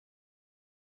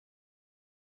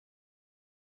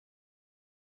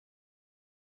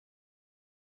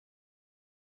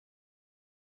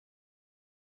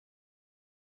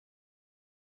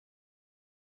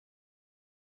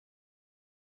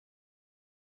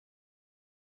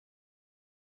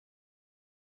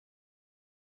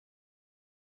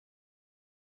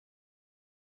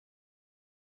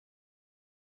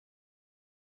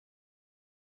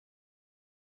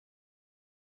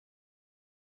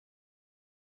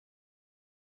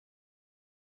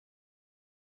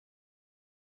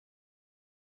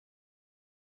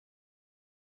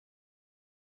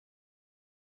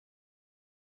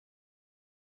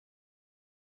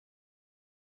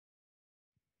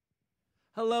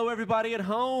Hello, everybody at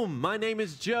home. My name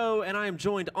is Joe, and I am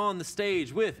joined on the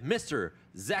stage with Mr.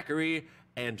 Zachary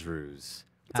Andrews.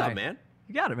 What's up, man?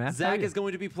 You got it, man. Zach is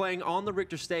going to be playing on the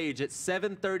Richter stage at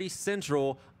 7:30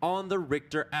 Central on the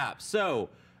Richter app. So,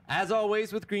 as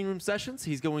always with Green Room Sessions,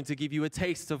 he's going to give you a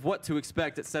taste of what to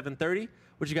expect at 7:30.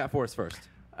 What you got for us first?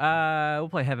 We'll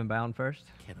play Heaven Bound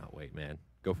first. Cannot wait, man.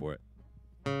 Go for it.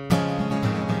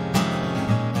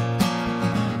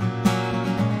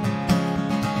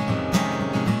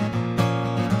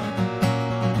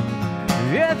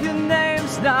 If your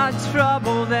name's not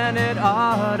trouble, then it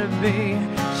ought to be.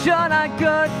 Sure not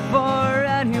good for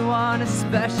anyone,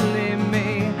 especially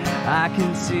me. I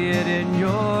can see it in your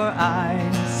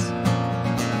eyes.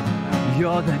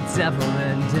 You're the devil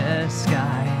in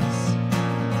disguise.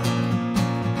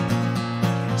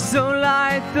 So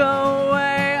light the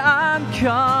way I'm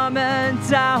coming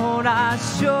down. I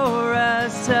sure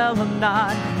as hell am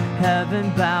not heaven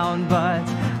bound, but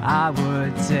I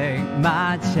would take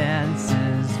my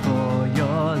chances for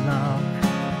your love.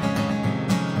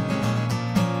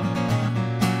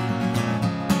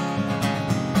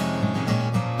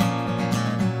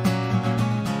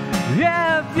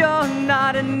 If you're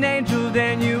not an angel,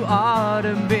 then you ought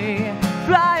to be.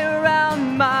 Fly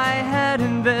around my head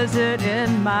and visit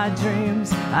in my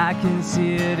dreams. I can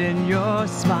see it in your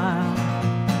smile.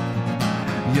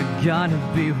 You're gonna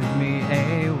be with me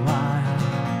a while.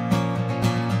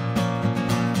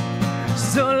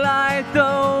 So light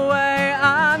the way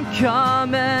I'm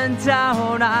coming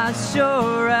down. I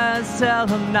sure as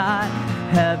hell am not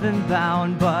heaven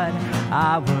bound, but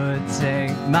I would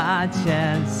take my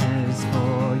chances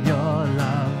for your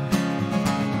love.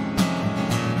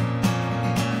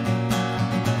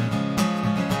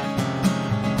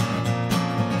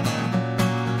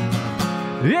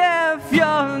 If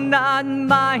you're not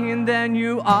mine, then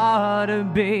you ought to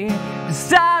be.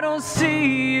 'Cause I don't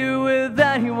see you with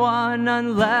anyone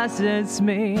unless it's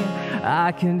me.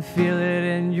 I can feel it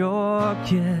in your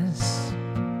kiss.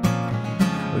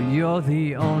 You're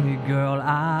the only girl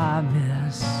I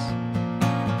miss.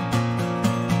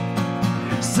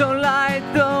 So light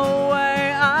the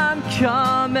way I'm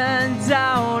coming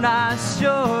down. I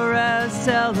sure as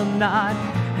hell am not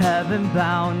heaven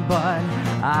bound, but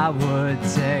I would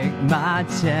take my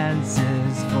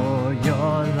chances for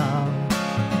your love.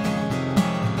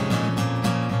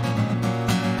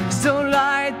 So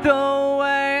light the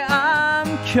way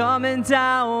I'm coming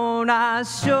down. I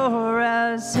sure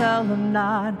as hell am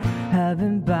not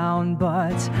heaven bound,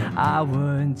 but I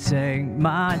would take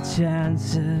my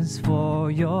chances for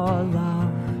your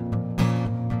love.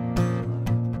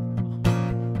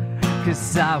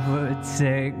 'Cause I would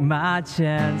take my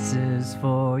chances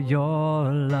for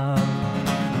your love.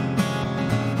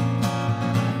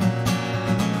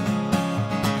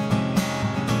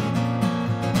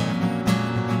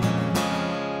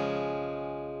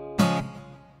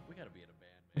 We gotta be in a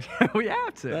band, man. We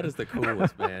have to. That is the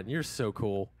coolest, man. You're so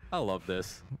cool. I love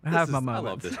this. I have my I love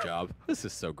moments. this job. This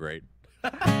is so great.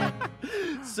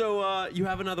 So you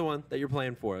have another one that you're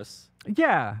playing for us.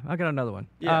 Yeah, I got another one.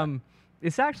 Yeah.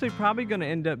 It's actually probably going to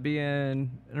end up being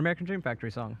an American Dream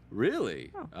Factory song.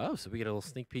 Really? Oh, so we get a little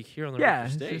sneak peek here on the Yeah, Richter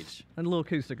it's stage. just a little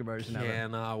acoustic version of it.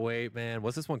 Cannot wait, man.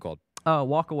 What's this one called?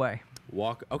 Walk Away.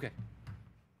 Walk. Okay.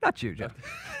 Not you, Joe.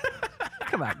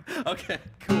 Come on. Okay.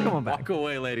 Cool. Come on back. Walk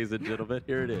away, ladies and gentlemen.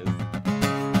 Here it is.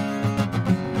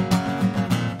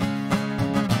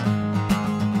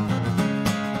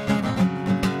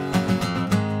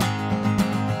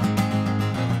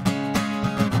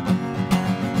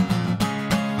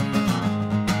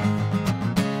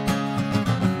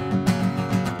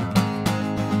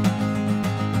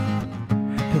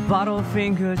 Your bottle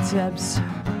fingertips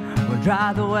will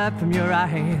dry the wet from your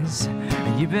eyes.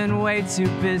 You've been way too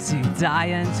busy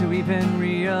dying to even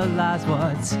realize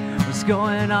what's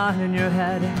going on in your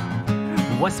head,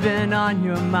 what's been on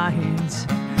your mind.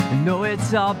 I know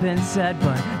it's all been said,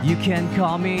 but you can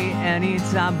call me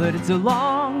anytime. But it's a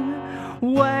long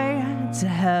way to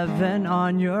heaven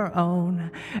on your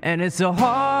own, and it's a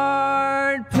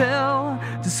hard pill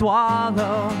to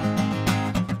swallow.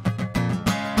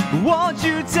 Won't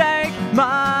you take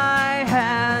my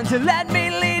hand to let me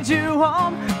lead you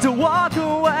home, to walk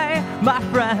away, my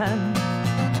friend?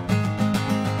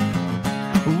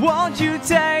 Won't you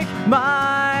take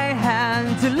my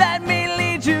hand to let me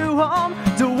lead you home,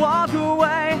 to walk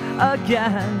away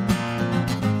again?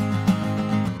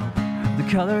 The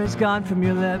color is gone from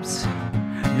your lips,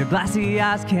 your glassy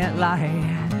eyes can't lie.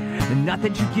 Not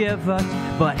that you give up,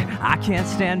 but I can't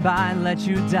stand by and let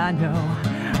you die, no.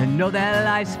 I know that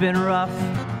life's been rough,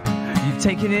 you've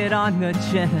taken it on the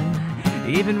chin.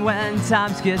 Even when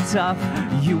times get tough,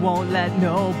 You won't let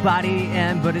nobody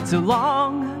in, but it's a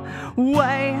long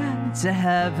way to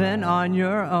heaven on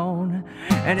your own.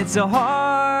 And it's a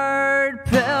hard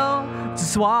pill to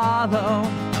swallow.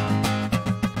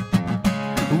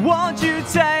 Won't you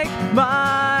take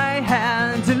my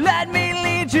hand and let me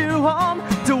lead you home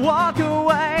to walk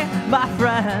away, my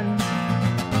friend?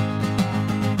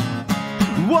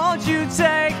 Won't you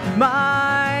take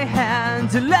my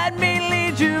hand and let me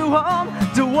lead you home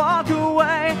to walk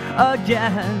away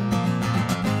again?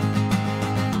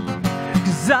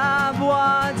 'Cause I've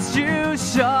watched you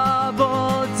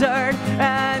shovel dirt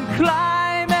and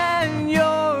climb in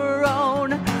your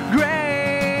own grave.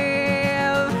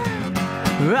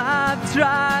 I've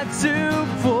tried to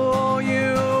pull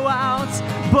you out,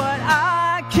 but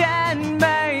I can't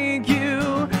make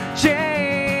you change.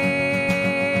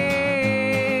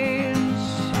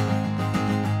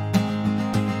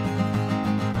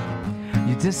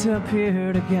 You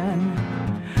disappeared again.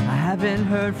 I haven't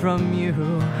heard from you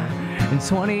in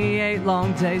 28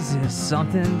 long days. Is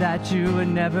something that you would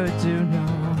never do, no.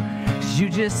 'Cause you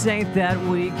just ain't that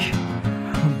weak.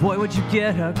 Boy, would you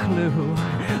get a clue.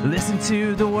 Listen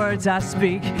to the words I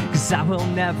speak, 'cause I will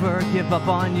never give up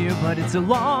on you. But it's a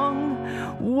long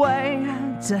way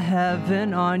to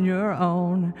heaven on your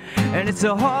own, and it's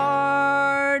a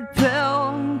hard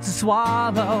pill to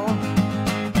swallow.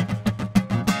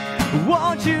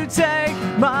 Won't you take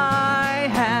my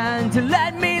hand and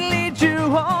let me lead you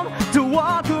home to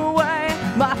walk away,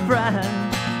 my friend?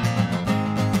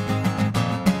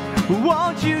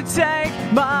 Won't you take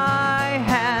my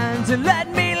hand and let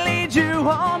me lead you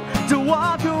home to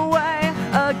walk away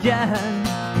again?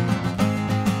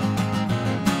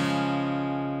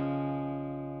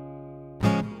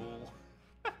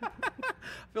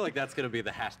 I feel like that's going to be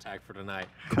the hashtag for tonight.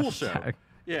 Cool show.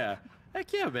 Yeah.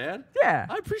 Heck yeah, man. Yeah.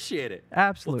 I appreciate it.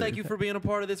 Absolutely. Well, thank you for being a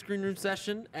part of this Green Room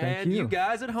session. Thank and you. you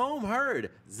guys at home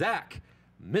heard Zach,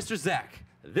 Mr. Zach,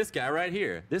 this guy right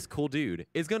here, this cool dude,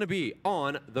 is going to be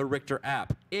on the Richter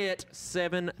app at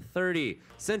 7:30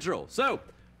 Central. So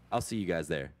I'll see you guys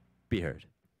there. Be heard.